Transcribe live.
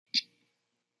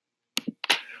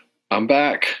I'm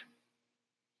back.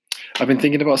 I've been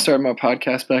thinking about starting my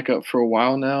podcast back up for a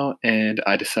while now, and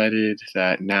I decided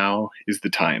that now is the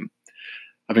time.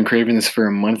 I've been craving this for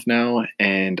a month now,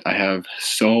 and I have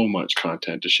so much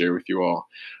content to share with you all.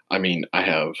 I mean, I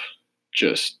have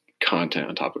just content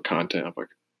on top of content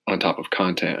on top of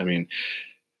content. I mean,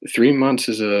 3 months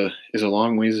is a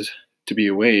long ways to be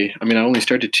away. I mean, I only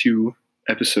started 2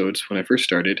 episodes when I first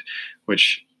started,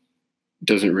 which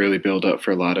doesn't really build up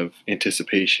for a lot of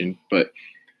anticipation, but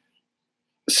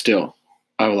still,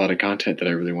 I have a lot of content that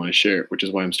I really want to share, which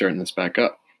is why I'm starting this back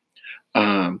up.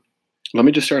 Let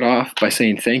me just start off by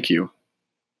saying thank you.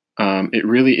 It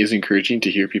really is encouraging to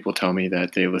hear people tell me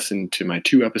that they listened to my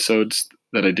 2 episodes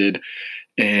that I did,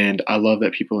 and I love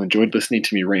that people enjoyed listening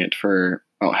to me rant for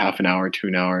about half an hour to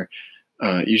an hour.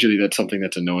 Usually that's something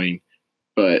that's annoying,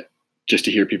 but just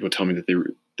to hear people tell me that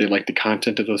they like the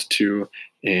content of those two,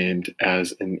 and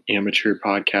as an amateur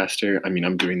podcaster, I mean,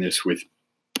 I'm doing this with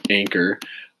Anchor,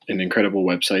 an incredible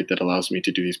website that allows me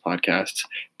to do these podcasts,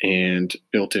 and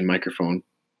built-in microphone.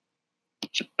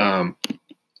 Yeah,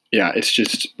 it's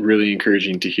just really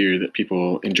encouraging to hear that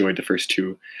people enjoyed the first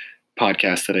 2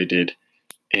 podcasts that I did,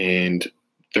 and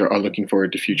they are looking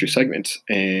forward to future segments.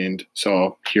 And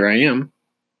so here I am,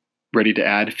 ready to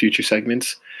add future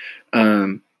segments.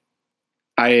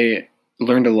 I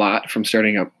learned a lot from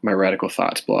starting up my Radical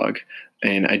Thoughts blog,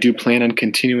 and I do plan on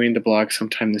continuing the blog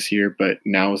sometime this year, but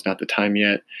now is not the time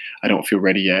yet. I don't feel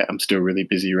ready yet. I'm still really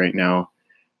busy right now.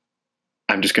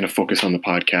 I'm just going to focus on the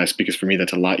podcast because for me,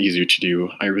 that's a lot easier to do.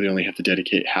 I really only have to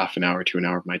dedicate half an hour to an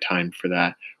hour of my time for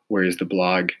that, whereas the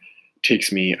blog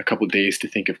takes me a couple days to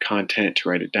think of content, to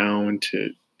write it down, to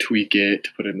tweak it,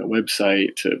 to put it in the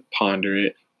website, to ponder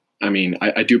it. I mean,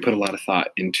 I do put a lot of thought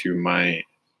into my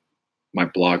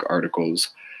blog articles.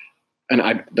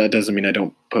 And that doesn't mean I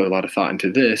don't put a lot of thought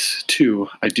into this too.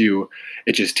 I do.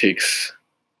 It just takes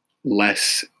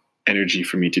less energy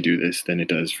for me to do this than it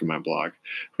does for my blog,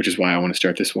 which is why I want to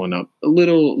start this one up a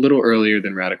little earlier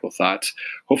than Radical Thoughts.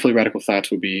 Hopefully Radical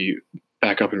Thoughts will be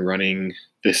back up and running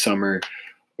this summer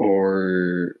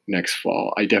or next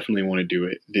fall. I definitely want to do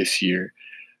it this year,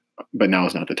 but now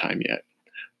is not the time yet.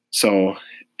 So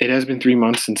it has been 3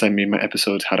 months since I made my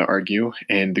episodes How to Argue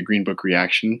and the Green Book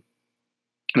reaction.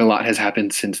 And a lot has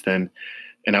happened since then.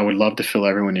 And I would love to fill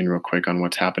everyone in real quick on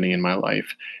what's happening in my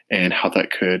life and how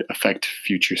that could affect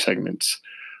future segments.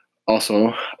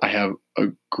 Also, I have a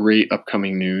great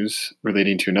upcoming news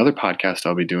relating to another podcast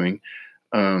I'll be doing.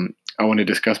 I want to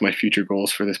discuss my future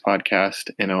goals for this podcast,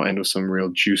 and I'll end with some real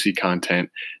juicy content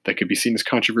that could be seen as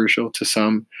controversial to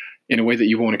some in a way that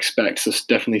you won't expect. So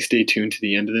definitely stay tuned to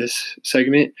the end of this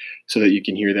segment so that you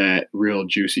can hear that real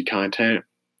juicy content.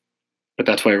 But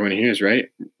that's why everyone here is, right?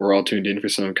 We're all tuned in for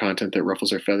some content that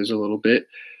ruffles our feathers a little bit.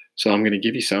 So I'm going to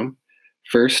give you some.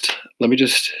 First, let me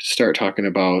just start talking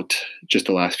about just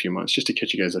the last few months, just to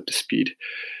catch you guys up to speed.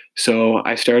 So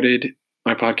I started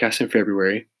my podcast in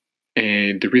February.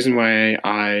 And the reason why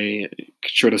I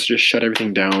sort of just shut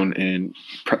everything down and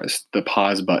press the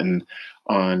pause button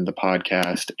on the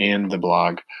podcast and the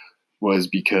blog was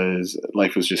because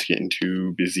life was just getting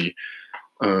too busy.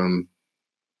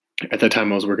 At that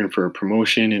time, I was working for a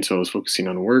promotion, and so I was focusing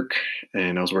on work,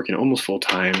 and I was working almost full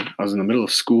time. I was in the middle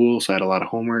of school, so I had a lot of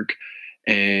homework,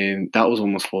 and that was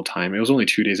almost full time. It was only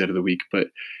 2 days out of the week, but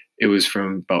it was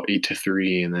from about 8 to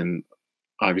 3, and then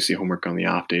obviously homework on the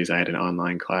off days. I had an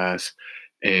online class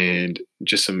and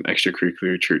just some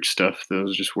extracurricular church stuff that I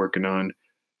was just working on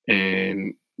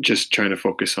and just trying to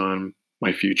focus on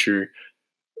my future.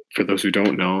 For those who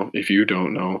don't know, if you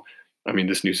don't know, I mean,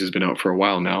 this news has been out for a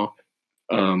while now.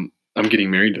 I'm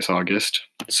getting married this August,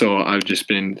 so I've just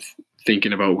been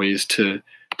thinking about ways to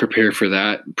preparing for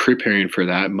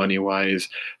that money-wise,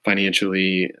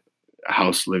 financially,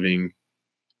 house living,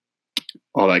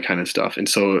 all that kind of stuff. And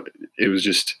so it was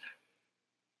just,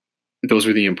 those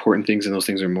were the important things, and those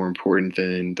things are more important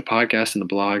than the podcast and the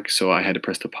blog. So I had to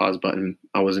press the pause button.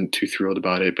 I wasn't too thrilled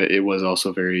about it, but it was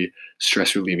also very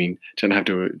stress relieving to not have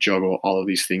to juggle all of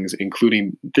these things,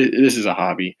 including this is a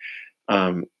hobby.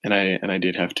 And I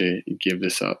did have to give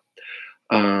this up.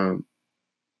 So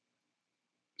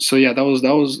yeah, that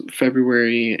was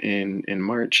February and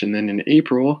March. And then in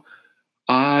April,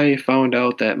 I found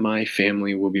out that my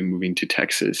family will be moving to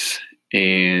Texas.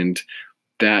 And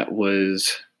that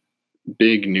was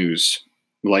big news,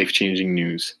 life-changing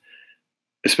news,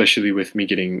 especially with me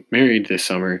getting married this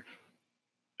summer.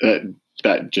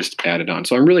 That just added on.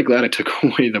 So I'm really glad I took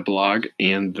away the blog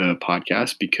and the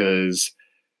podcast because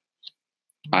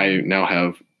I now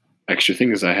have extra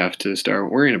things I have to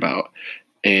start worrying about.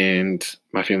 And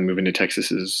my family moving to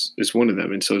Texas is one of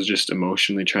them. And so it's just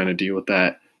emotionally trying to deal with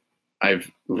that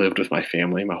I've lived with my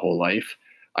family my whole life.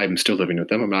 I'm still living with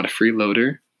them. I'm not a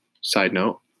freeloader, side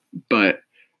note, but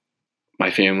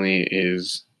my family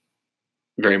is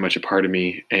very much a part of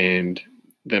me, and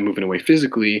them moving away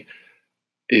physically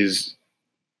is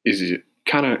is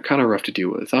kind of rough to deal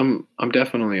with. I'm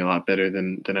definitely a lot better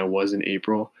than I was in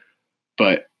April,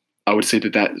 but I would say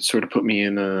that sort of put me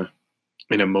in a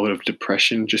mode of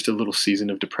depression, just a little season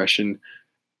of depression,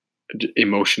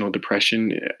 emotional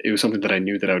depression. It was something that I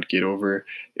knew that I would get over.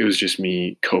 It was just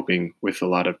me coping with a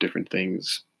lot of different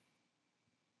things.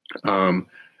 Um,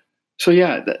 so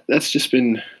yeah, that's just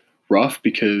been rough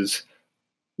because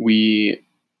we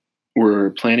were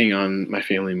planning on my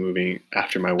family moving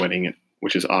after my wedding,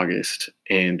 which is August,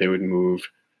 and they would move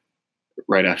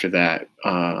right after that.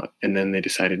 And then they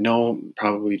decided, no,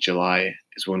 probably July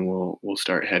is when we'll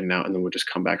start heading out, and then we'll just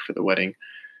come back for the wedding,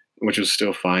 which was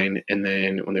still fine. And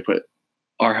then when they put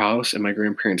our house and my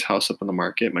grandparents' house up on the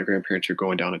market, my grandparents were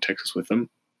going down to Texas with them,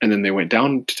 and then they went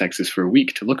down to Texas for a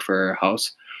week to look for our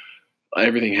house.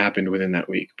 Everything happened within that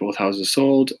week. Both houses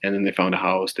sold, and then they found a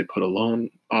house. They put a loan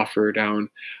offer down,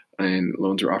 and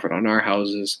loans were offered on our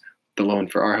houses. The loan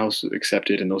for our house was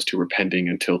accepted, and those two were pending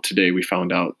until today. We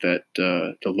found out that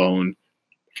the loan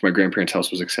for my grandparents'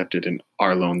 house was accepted, and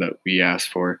our loan that we asked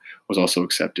for was also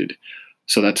accepted.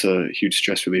 So that's a huge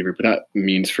stress reliever. But that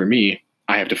means for me,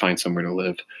 I have to find somewhere to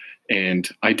live, and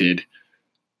I did.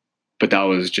 But that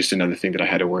was just another thing that I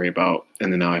had to worry about.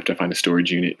 And then now I have to find a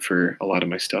storage unit for a lot of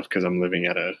my stuff because I'm living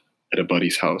at a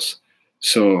buddy's house.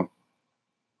 So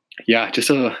yeah, just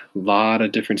a lot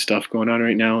of different stuff going on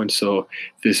right now. And so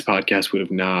this podcast would have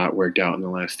not worked out in the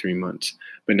last 3 months.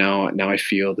 But now I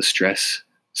feel the stress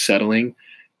settling,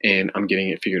 and I'm getting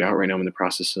it figured out right now. I'm in the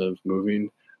process of moving.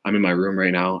 I'm in my room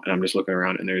right now, and I'm just looking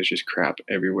around, and there's just crap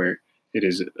everywhere. It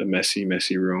is a messy,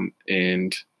 messy room,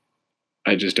 and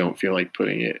I just don't feel like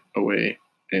putting it away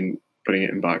and putting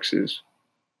it in boxes.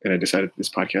 And I decided this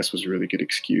podcast was a really good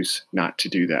excuse not to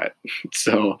do that.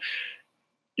 So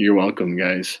you're welcome,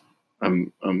 guys.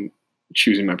 I'm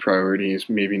choosing my priorities,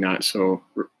 maybe not so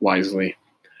wisely.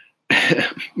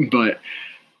 But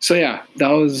so yeah, that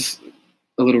was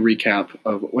a little recap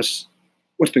of what's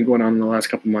been going on in the last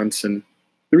couple months. And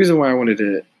the reason why I wanted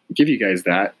to give you guys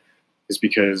that is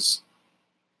because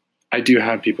I do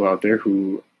have people out there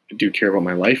who do care about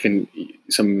my life, and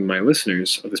some of my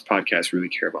listeners of this podcast really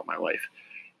care about my life.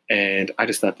 And I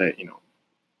just thought that,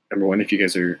 number one, if you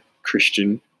guys are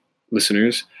Christian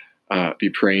listeners, be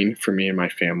praying for me and my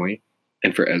family,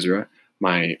 and for Ezra,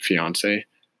 my fiance,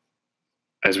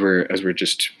 as we're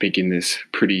just making this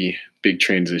pretty big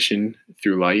transition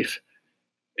through life.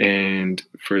 And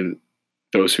for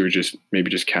those who are just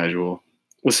maybe just casual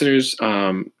listeners,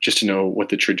 just to know what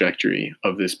the trajectory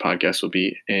of this podcast will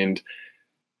be. And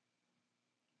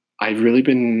I've really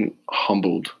been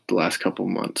humbled the last couple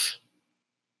months.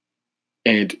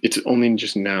 And it's only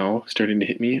just now starting to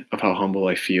hit me of how humble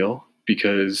I feel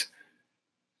because,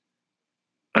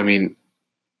 I mean,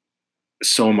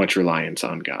 so much reliance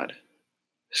on God.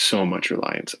 So much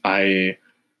reliance. I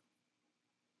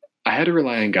had to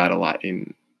rely on God a lot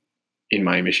in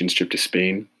my missions trip to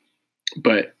Spain,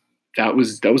 but that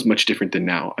was much different than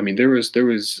now. I mean, there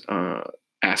was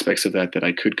aspects of that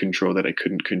I could control that I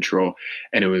couldn't control,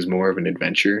 and it was more of an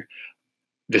adventure.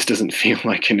 This doesn't feel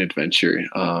like an adventure.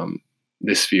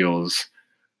 This feels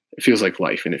like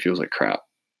life, and it feels like crap.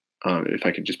 If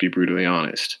I could just be brutally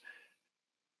honest,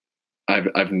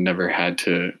 I've never had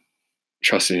to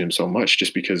trust in him so much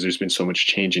just because there's been so much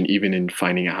change, and even in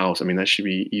finding a house. I mean, that should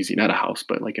be easy. Not a house,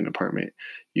 but like an apartment.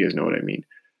 You guys know what I mean?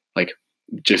 Like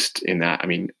just in that. I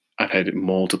mean, I've had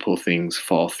multiple things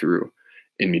fall through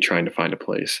in me trying to find a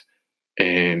place,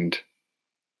 and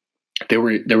there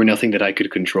were nothing that I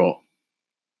could control,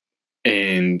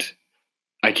 and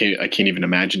I can't even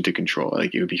imagine to control.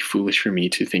 Like it would be foolish for me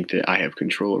to think that I have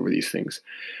control over these things.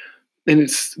 And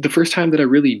it's the first time that I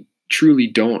really truly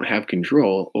don't have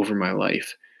control over my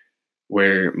life,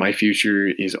 where my future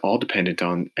is all dependent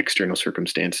on external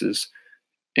circumstances,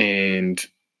 and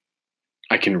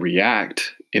I can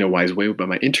react in a wise way by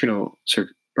my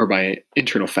or by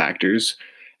internal factors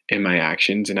and my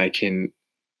actions, and I can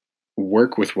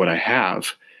work with what I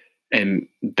have, and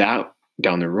that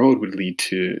down the road would lead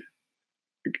to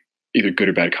either good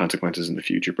or bad consequences in the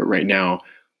future. But right now,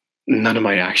 none of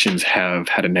my actions have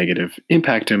had a negative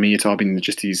impact on me. It's all been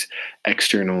just these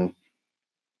external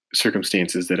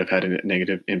circumstances that have had a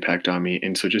negative impact on me.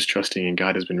 And so just trusting in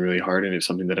God has been really hard. And it's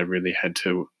something that I've really had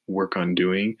to work on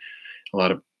doing a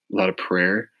lot of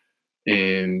prayer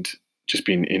and just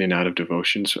being in and out of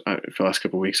devotions. For the last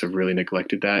couple of weeks, I've really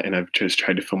neglected that. And I've just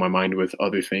tried to fill my mind with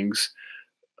other things,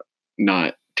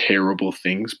 not terrible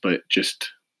things, but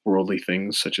just worldly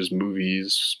things such as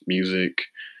movies, music,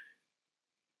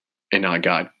 and not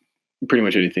God. Pretty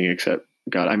much anything except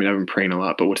God. I mean, I've been praying a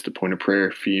lot, but what's the point of prayer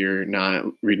if you're not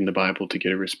reading the Bible to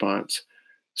get a response?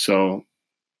 So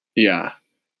yeah,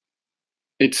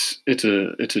 it's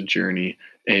a journey,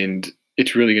 and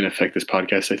it's really going to affect this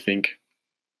podcast. I think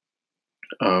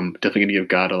definitely going to give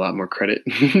God a lot more credit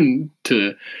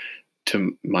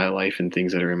to my life and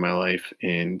things that are in my life,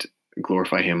 and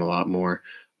glorify Him a lot more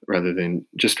rather than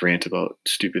just rant about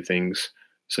stupid things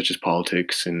such as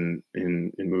politics and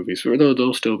movies. Although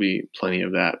there'll still be plenty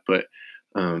of that, but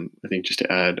I think just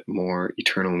to add more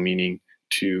eternal meaning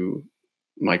to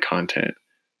my content,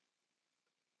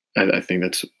 I think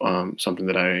that's something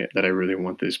that I really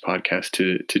want this podcast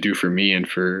to do for me and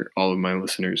for all of my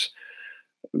listeners.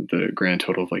 The grand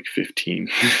total of like 15,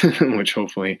 which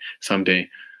hopefully someday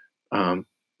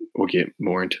we'll get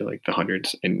more into like the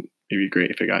hundreds, and it'd be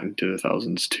great if it got into the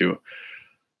thousands too.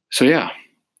 So yeah,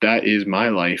 that is my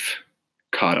life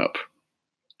caught up,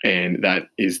 and that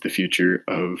is the future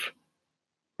of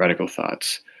Radical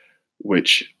Thoughts,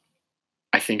 which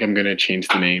I think I'm going to change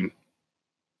the name,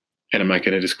 and I'm not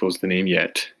going to disclose the name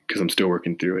yet because I'm still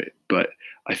working through it, but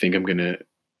I think I'm going to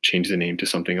change the name to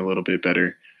something a little bit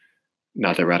better.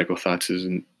 Not that Radical Thoughts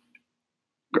isn't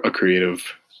a creative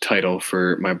title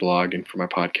for my blog and for my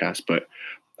podcast, but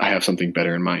I have something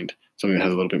better in mind, something that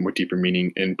has a little bit more deeper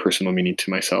meaning and personal meaning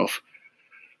to myself.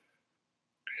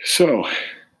 So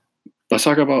let's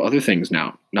talk about other things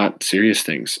now, not serious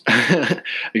things. I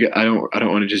don't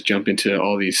want to just jump into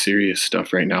all these serious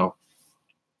stuff right now.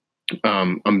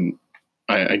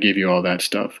 I gave you all that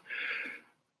stuff.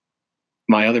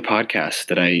 My other podcast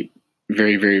that I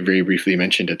very, very, very briefly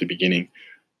mentioned at the beginning.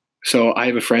 So I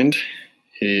have a friend.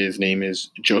 His name is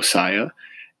Josiah,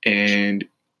 and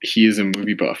he is a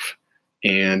movie buff.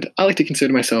 And I like to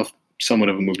consider myself somewhat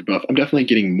of a movie buff. I'm definitely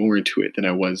getting more into it than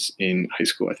I was in high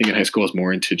school. I think in high school I was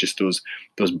more into just those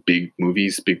big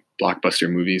movies, big blockbuster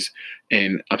movies,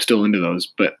 and I'm still into those.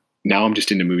 But now I'm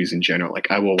just into movies in general.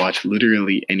 Like I will watch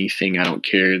literally anything. I don't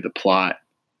care the plot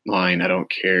line. I don't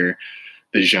care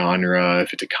the genre.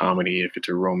 If it's a comedy, if it's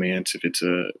a romance, if it's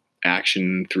a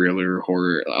action, thriller,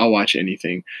 horror, I'll watch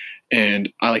anything.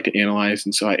 And I like to analyze,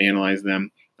 and so I analyze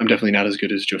them. I'm definitely not as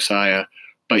good as Josiah,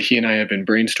 but he and I have been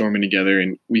brainstorming together,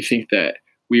 and we think that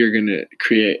we are going to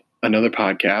create another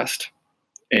podcast,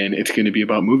 and it's going to be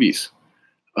about movies.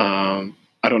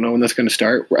 I don't know when that's going to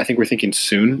start. I think we're thinking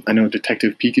soon. I know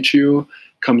Detective Pikachu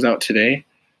comes out today,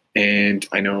 and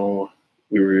I know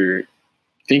we were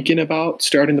thinking about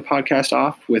starting the podcast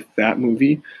off with that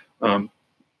movie. I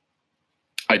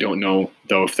don't know,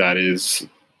 though, if that is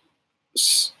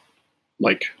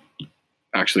like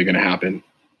actually going to happen.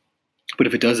 But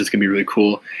if it does, it's going to be really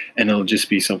cool, and it'll just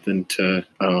be something to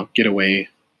get away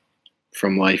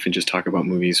from life and just talk about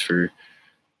movies for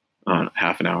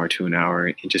half an hour to an hour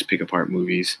and just pick apart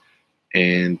movies.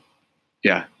 And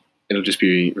yeah, it'll just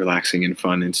be relaxing and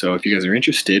fun. And so if you guys are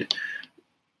interested,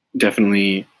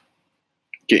 definitely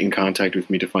get in contact with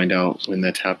me to find out when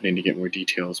that's happening to get more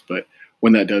details. But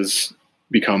when that does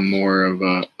become more of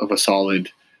a solid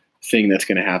thing that's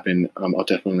going to happen, I'll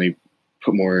definitely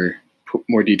put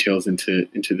more details into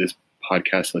this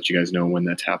podcast to let you guys know when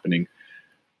that's happening.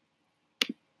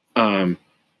 The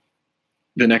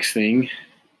next thing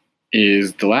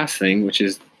is the last thing, which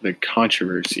is the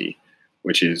controversy,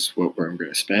 which is what I'm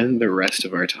going to spend the rest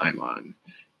of our time on.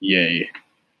 Yay.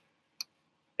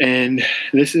 And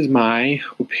this is my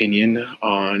opinion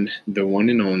on the one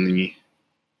and only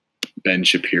Ben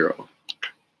Shapiro.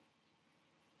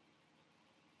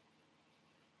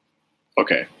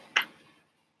 Okay.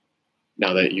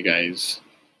 Now that you guys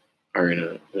are in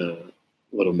a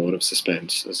little mode of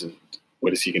suspense,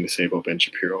 what is he going to say about Ben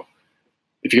Shapiro?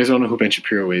 If you guys don't know who Ben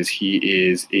Shapiro is, he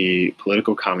is a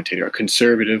political commentator, a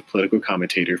conservative political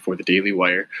commentator for the Daily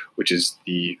Wire, which is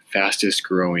the fastest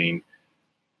growing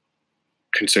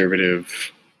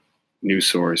conservative news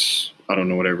source, I don't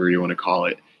know, whatever you want to call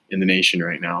it, in the nation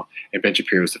right now. And Ben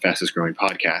Shapiro is the fastest growing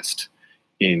podcast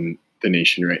in the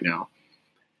nation right now.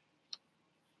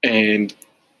 And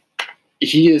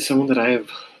he is someone that I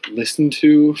have listened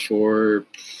to for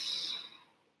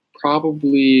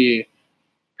probably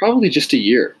just a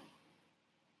year.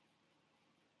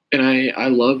 And I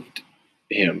loved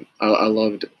him. I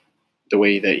loved the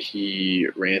way that he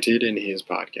ranted in his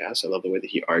podcast. I love the way that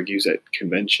he argues at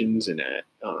conventions and at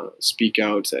speak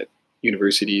outs at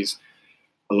universities.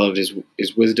 I loved his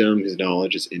wisdom, his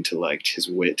knowledge, his intellect, his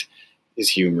wit,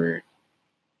 his humor.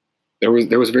 There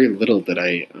was very little that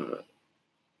I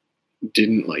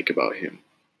didn't like about him.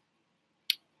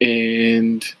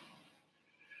 And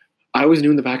I always knew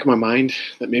in the back of my mind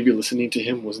that maybe listening to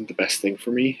him wasn't the best thing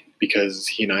for me because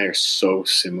he and I are so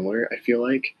similar, I feel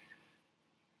like.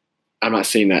 I'm not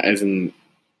saying that as in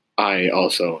I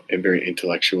also am very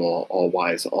intellectual, all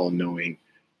wise, all knowing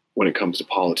when it comes to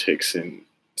politics and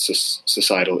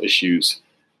societal issues,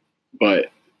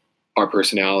 but our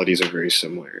personalities are very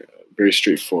similar, very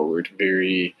straightforward,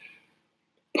 very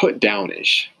put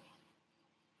downish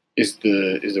is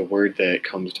the word that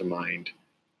comes to mind.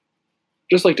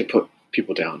 Just like to put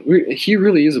people down. He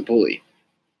really is a bully.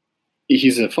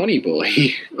 He's a funny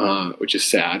bully, which is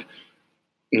sad.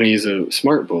 And he's a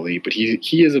smart bully, but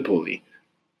he is a bully.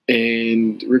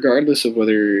 And regardless of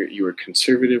whether you are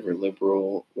conservative or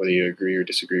liberal, whether you agree or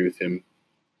disagree with him,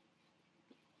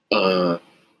 uh,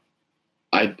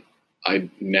 I I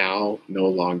now no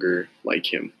longer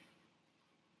like him.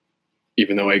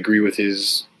 Even though I agree with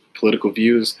his political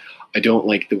views, I don't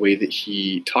like the way that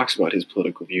he talks about his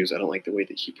political views. I don't like the way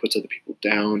that he puts other people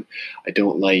down. I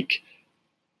don't like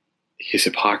his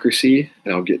hypocrisy,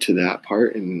 and I'll get to that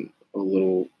part in a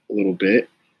little bit.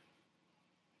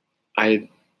 I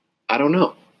I don't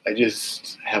know. I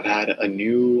just have had a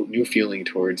new feeling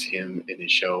towards him in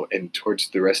his show and towards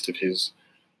the rest of his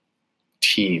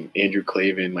team, Andrew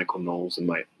Clavin, Michael Knowles, and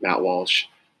Matt Walsh,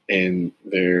 and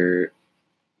their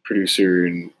producer,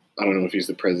 and I don't know if he's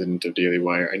the president of Daily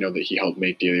Wire. I know that he helped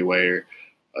make Daily Wire,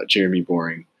 Jeremy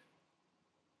Boring.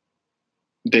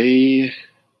 They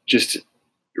just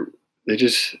they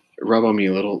just rub on me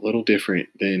a little different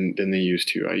than they used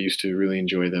to. I used to really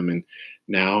enjoy them, and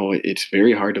now it's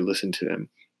very hard to listen to them.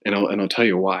 And I'll tell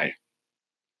you why.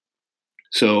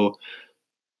 So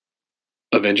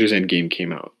Avengers Endgame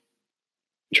came out.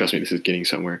 Trust me, this is getting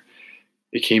somewhere.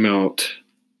 It came out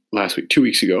last week, 2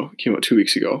 weeks ago. It came out 2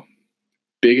 weeks ago.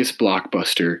 Biggest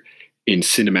blockbuster in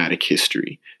cinematic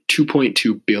history.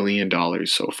 $2.2 billion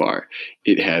so far.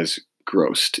 It has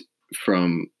grossed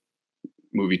from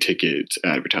movie tickets,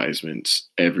 advertisements,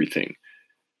 everything.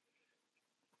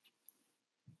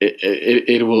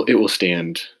 It will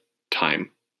stand time.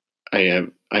 I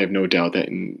have no doubt that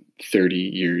in 30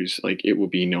 years, like it will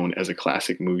be known as a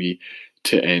classic movie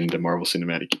to end the Marvel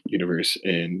Cinematic Universe,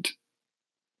 and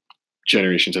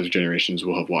generations after generations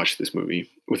will have watched this movie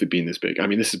with it being this big. I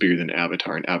mean, this is bigger than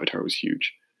Avatar, and Avatar was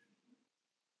huge.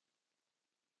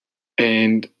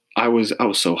 And I was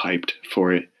so hyped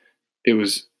for it. It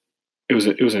was it was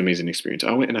an amazing experience.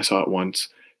 I went and I saw it once,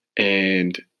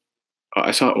 and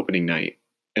I saw it opening night,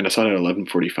 and I saw it at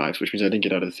 11:45, which means I didn't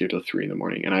get out of the theater till 3 in the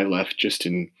morning, and I left just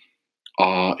in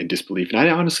awe and disbelief. And I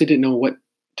honestly didn't know what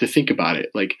to think about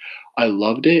it. Like I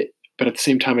loved it, but at the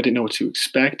same time I didn't know what to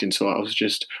expect, and so I was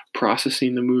just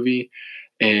processing the movie.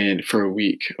 And for a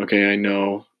week, okay, I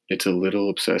know it's a little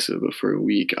obsessive, but for a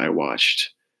week I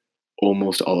watched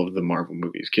almost all of the Marvel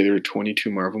movies. Okay, there were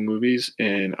 22 Marvel movies,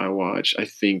 and I watched I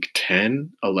think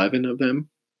 10, 11 of them.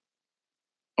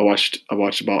 I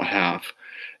watched about half,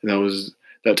 and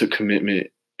that took commitment,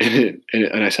 and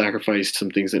I sacrificed some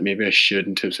things that maybe I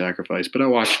shouldn't have sacrificed, but I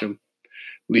watched them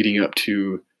leading up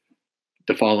to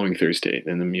the following Thursday.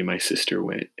 And then me and my sister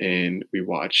went and we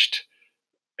watched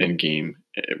Endgame,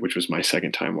 which was my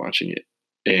second time watching it.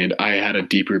 And I had a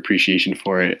deeper appreciation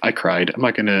for it. I cried. I'm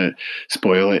not gonna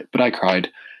spoil it, but I cried.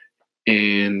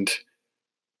 And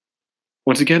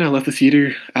once again, I left the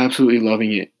theater absolutely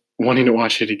loving it, wanting to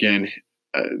watch it again.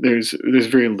 There's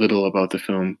very little about the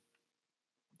film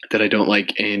that I don't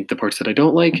like, and the parts that I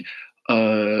don't like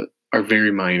are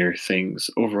very minor things.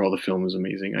 Overall, the film was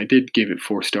amazing. I did give it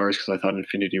 4 stars because I thought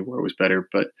Infinity War was better,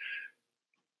 but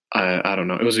I don't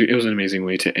know. It was an amazing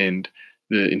way to end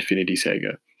the Infinity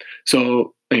Saga.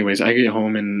 So, anyways, I get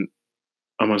home and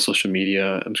I'm on social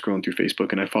media. I'm scrolling through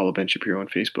Facebook, and I follow Ben Shapiro on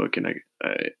Facebook, and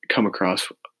I come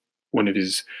across one of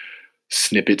his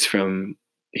snippets from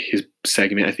his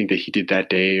segment. I think that he did that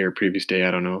day or previous day.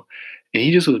 I don't know. And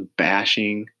he just was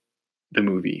bashing the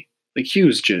movie. Like he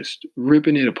was just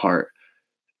ripping it apart.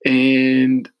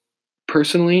 And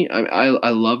personally, I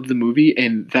loved the movie,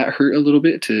 and that hurt a little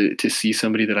bit to see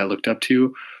somebody that I looked up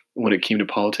to when it came to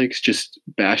politics just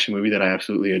bash a movie that I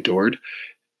absolutely adored,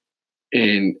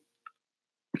 and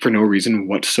for no reason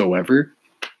whatsoever.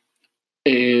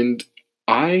 And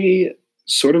I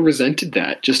sort of resented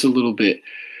that just a little bit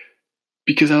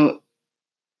because all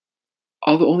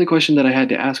the only question that I had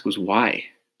to ask was why?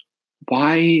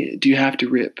 Why do you have to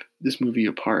rip this movie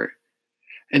apart?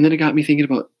 And then it got me thinking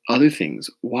about other things.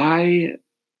 Why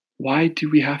do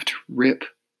we have to rip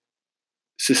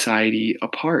society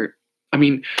apart? I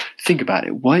mean, think about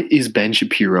it. What is Ben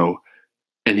Shapiro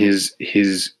and his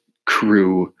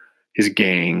crew, his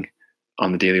gang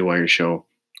on the Daily Wire show?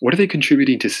 What are they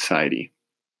contributing to society?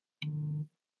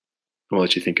 I'll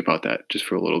let you think about that just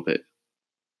for a little bit.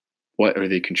 What are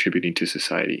they contributing to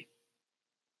society?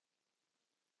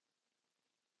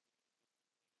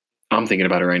 I'm thinking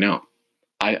about it right now.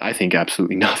 I think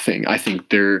absolutely nothing. I think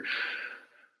they're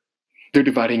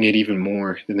dividing it even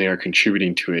more than they are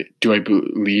contributing to it. Do I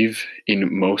believe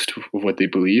in most of what they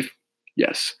believe?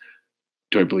 Yes.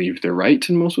 Do I believe they're right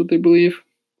in most of what they believe?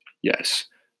 Yes.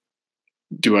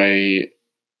 Do I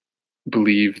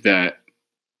believe that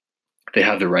they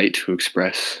have the right to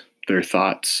express their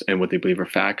thoughts and what they believe are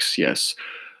facts? Yes.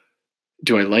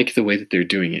 Do I like the way that they're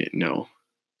doing it? No.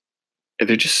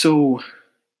 They're just so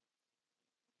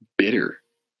bitter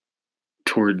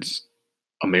towards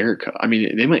America. I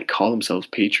mean, they might call themselves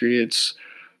patriots.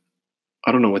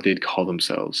 I don't know what they'd call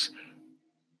themselves,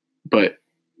 but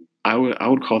I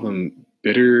would call them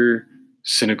bitter,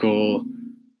 cynical,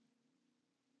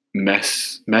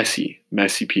 messy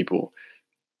people.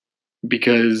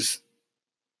 Because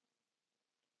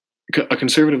a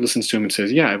conservative listens to him and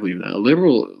says, "Yeah, I believe that." A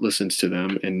liberal listens to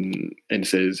them and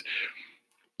says,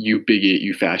 "You bigot,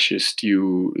 you fascist,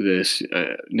 you this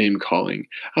name calling."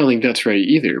 I don't think that's right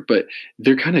either. But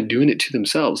they're kind of doing it to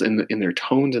themselves in their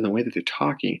tones and the way that they're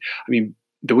talking. I mean,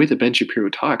 the way that Ben Shapiro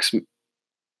talks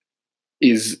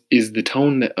is the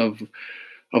tone of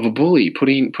a bully,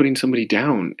 putting somebody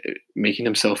down, making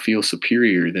himself feel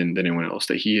superior than anyone else.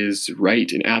 That he is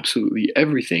right in absolutely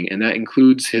everything, and that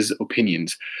includes his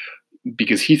opinions.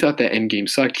 Because he thought that Endgame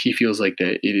sucked, he feels like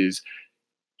that it is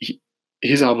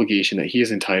his obligation, that he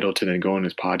is entitled to then go on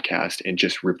his podcast and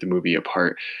just rip the movie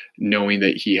apart, knowing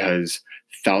that he has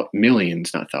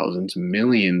millions, not thousands,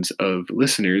 millions of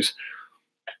listeners.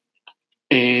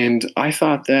 And I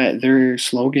thought that their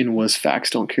slogan was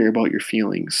 "Facts don't care about your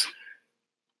feelings."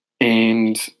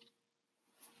 And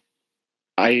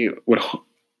I would,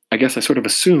 I guess I sort of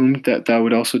assumed that that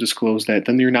would also disclose that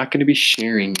then you're not going to be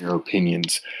sharing your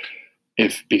opinions,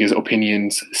 because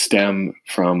opinions stem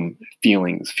from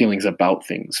feelings about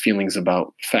things, feelings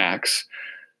about facts.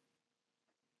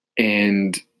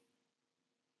 And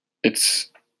it's,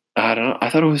 I don't know, I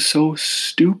thought it was so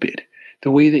stupid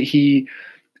the way that he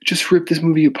just ripped this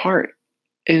movie apart.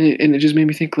 And it just made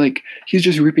me think, like, he's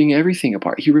just ripping everything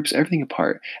apart. He rips everything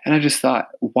apart. And I just thought,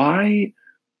 why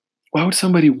would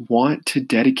somebody want to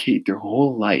dedicate their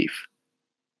whole life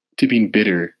to being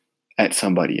bitter at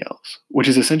somebody else? Which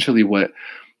is essentially what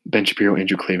Ben Shapiro,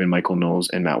 Andrew Klavan, Michael Knowles,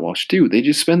 and Matt Walsh do. They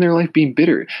just spend their life being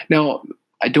bitter. Now,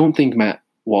 I don't think Matt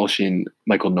Walsh and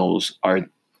Michael Knowles are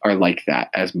like that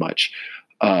as much.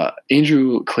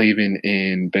 Andrew Klavan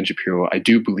and Ben Shapiro, I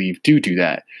do believe, do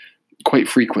that quite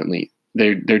frequently.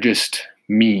 They're just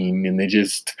mean, and they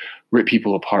just rip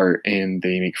people apart, and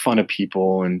they make fun of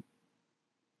people, and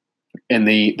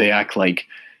they act like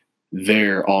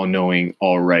they're all knowing,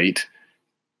 all right.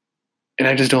 And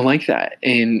I just don't like that.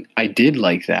 And I did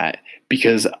like that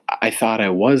because I thought I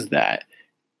was that.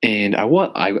 And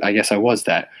I guess I was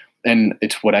that. And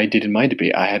it's what I did in my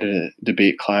debate. I had a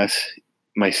debate class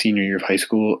my senior year of high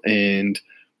school, and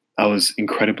I was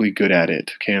incredibly good at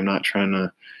it. Okay, I'm not trying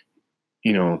to,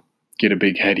 get a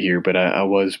big head here, but I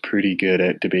was pretty good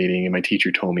at debating, and my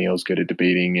teacher told me I was good at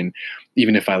debating. And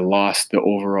even if I lost the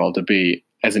overall debate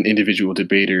as an individual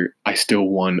debater, I still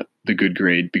won the good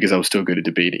grade because I was still good at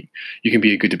debating. You can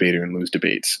be a good debater and lose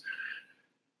debates.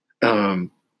 And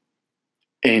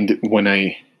when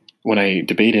I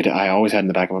debated, I always had in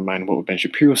the back of my mind, what would Ben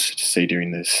Shapiro say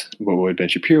during this? What would Ben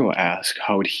Shapiro ask?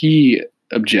 How would he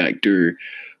object, or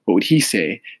what would he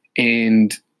say?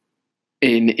 And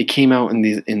it came out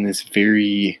in this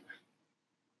very,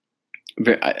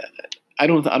 I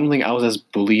don't think I was as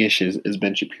bullyish as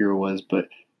Ben Shapiro was, but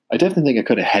I definitely think I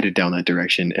could have headed down that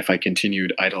direction if I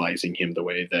continued idolizing him the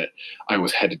way that I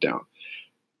was headed down.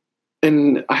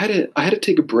 And I had to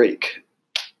take a break.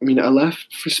 I mean, I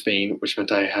left for Spain, which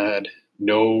meant I had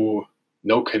no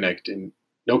connection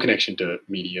to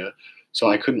media, so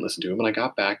I couldn't listen to him. And I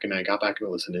got back and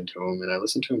listening to him, and I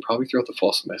listened to him probably throughout the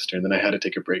fall semester, and then I had to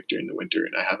take a break during the winter,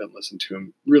 and I haven't listened to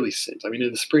him really since. I mean,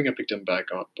 in the spring I picked him back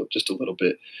up, but just a little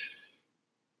bit,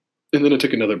 and then I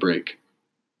took another break.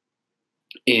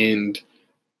 And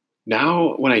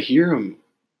now when I hear him,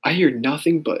 I hear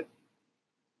nothing but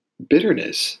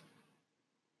bitterness,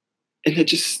 and it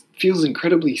just feels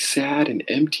incredibly sad and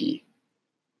empty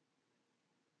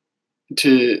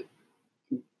to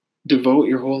devote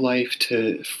your whole life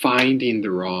to finding the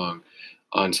wrong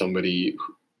on somebody,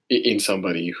 in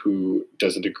somebody who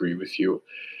doesn't agree with you.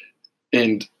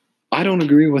 And I don't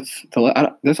agree with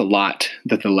there's a lot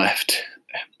that the left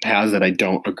has that I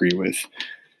don't agree with,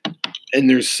 and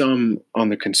there's some on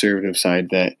the conservative side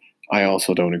that I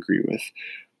also don't agree with.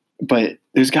 But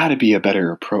there's got to be a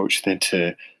better approach than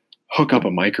to hook up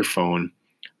a microphone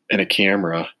and a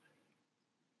camera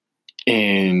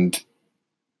and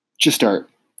just start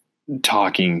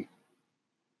talking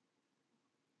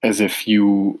as if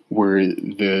you were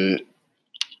the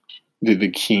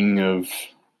king of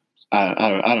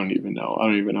I don't even know. I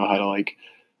don't even know how to like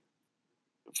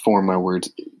form my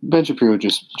words. Ben Shapiro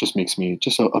just makes me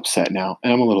just so upset now,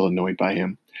 and I'm a little annoyed by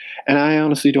him. And I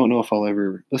honestly don't know if I'll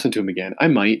ever listen to him again. I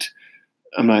might.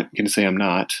 I'm not going to say I'm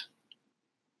not,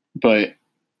 but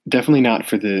definitely not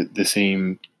for the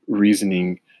same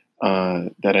reasoning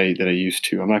that I used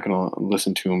to. I'm not going to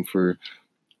listen to him for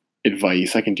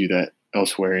advice. I can do that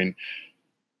elsewhere. And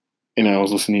I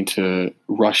was listening to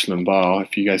Rush Limbaugh.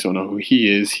 If you guys don't know who he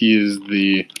is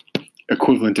the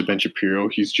equivalent to Ben Shapiro.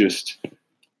 He's just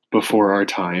before our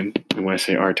time. And when I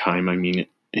say our time, I mean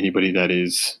anybody that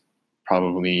is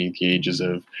probably the ages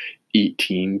of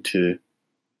 18 to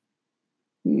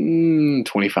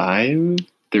 25,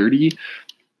 30.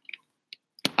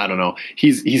 I don't know.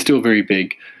 He's still very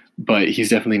big, but he's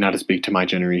definitely not as big to my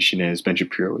generation as Ben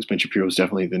Shapiro is. Ben Shapiro is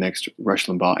definitely the next Rush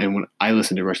Limbaugh. And when I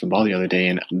listened to Rush Limbaugh the other day,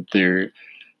 and their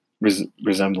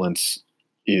resemblance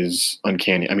is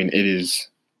uncanny. I mean, it is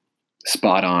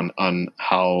spot on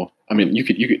how. I mean, you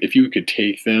could if you could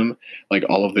take them, like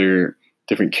all of their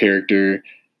different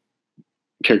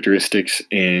characteristics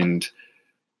and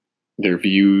their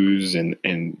views and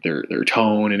their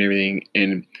tone and everything,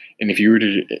 and if you were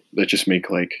to let's just make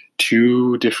like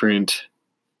two different,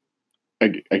 I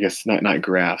guess not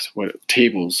graphs, what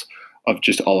tables of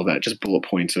just all of that, just bullet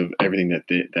points of everything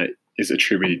that is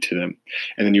attributed to them,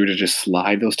 and then you were to just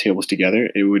slide those tables together,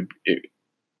 it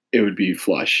would be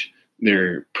flush.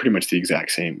 They're pretty much the exact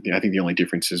same. I think the only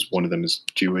difference is one of them is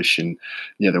Jewish and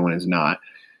the other one is not.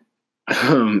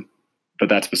 But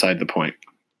that's beside the point.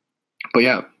 But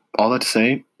yeah, all that to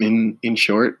say, in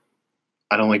short,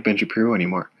 I don't like Ben Shapiro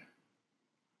anymore.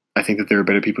 I think that there are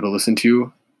better people to listen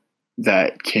to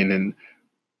that can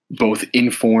both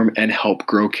inform and help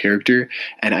grow character.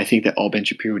 And I think that all Ben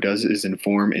Shapiro does is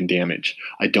inform and damage.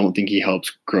 I don't think he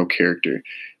helps grow character.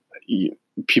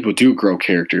 People do grow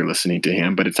character listening to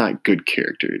him, but it's not good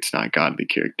character. It's not godly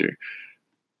character.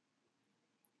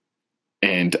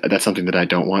 And that's something that I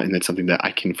don't want, and that's something that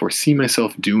I can foresee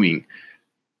myself doing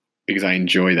because I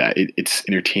enjoy that. It's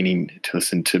entertaining to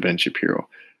listen to Ben Shapiro.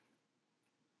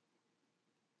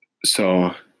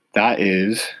 So that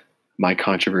is my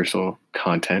controversial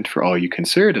content for all you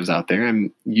conservatives out there.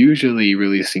 I'm usually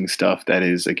releasing stuff that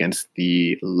is against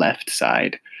the left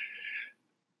side,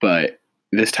 but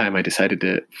this time I decided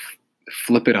to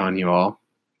flip it on you all.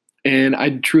 And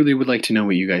I truly would like to know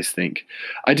what you guys think.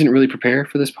 I didn't really prepare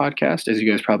for this podcast, as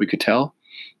you guys probably could tell.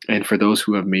 And for those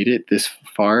who have made it this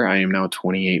far, I am now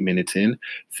 28 minutes in.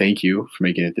 Thank you for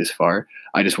making it this far.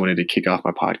 I just wanted to kick off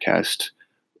my podcast.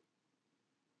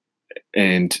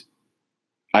 And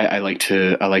I like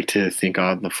to think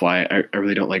on the fly. I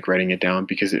really don't like writing it down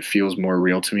because it feels more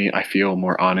real to me. I feel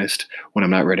more honest when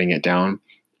I'm not writing it down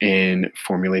and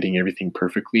formulating everything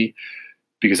perfectly,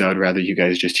 because I would rather you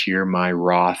guys just hear my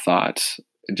raw thoughts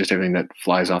and just everything that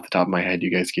flies off the top of my head, you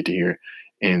guys get to hear.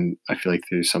 And I feel like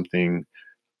there's something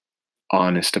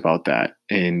honest about that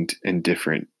and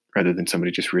different rather than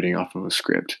somebody just reading off of a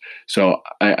script. So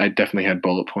I definitely had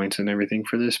bullet points and everything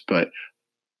for this, but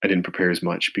I didn't prepare as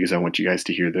much because I want you guys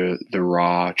to hear the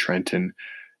raw Trenton,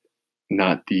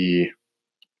 not the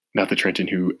Trenton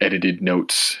who edited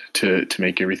notes to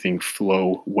make everything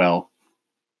flow well.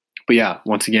 But yeah,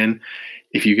 once again,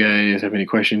 if you guys have any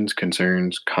questions,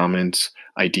 concerns, comments,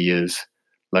 ideas,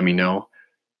 let me know.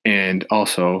 And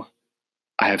also,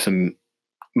 I have some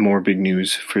more big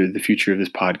news for the future of this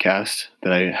podcast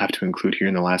that I have to include here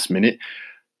in the last minute.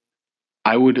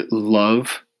 I would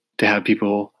love to have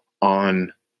people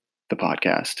on the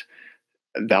podcast.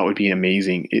 That would be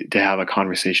amazing to have a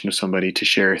conversation with somebody, to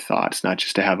share thoughts, not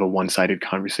just to have a one-sided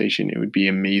conversation. It would be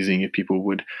amazing if people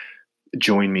would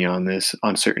join me on this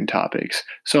on certain topics.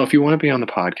 So if you want to be on the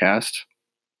podcast,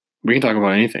 we can talk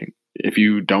about anything. If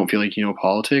you don't feel like you know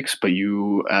politics, but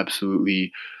you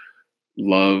absolutely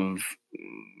love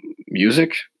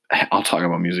music, I'll talk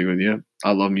about music with you.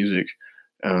 I love music.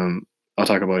 I'll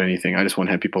talk about anything. I just want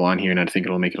to have people on here, and I think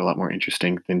it'll make it a lot more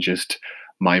interesting than just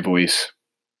my voice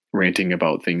ranting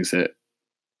about things that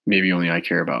maybe only I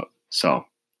care about. So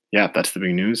yeah, that's the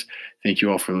big news. Thank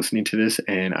you all for listening to this,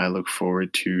 and I look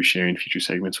forward to sharing future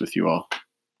segments with you all.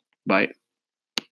 Bye.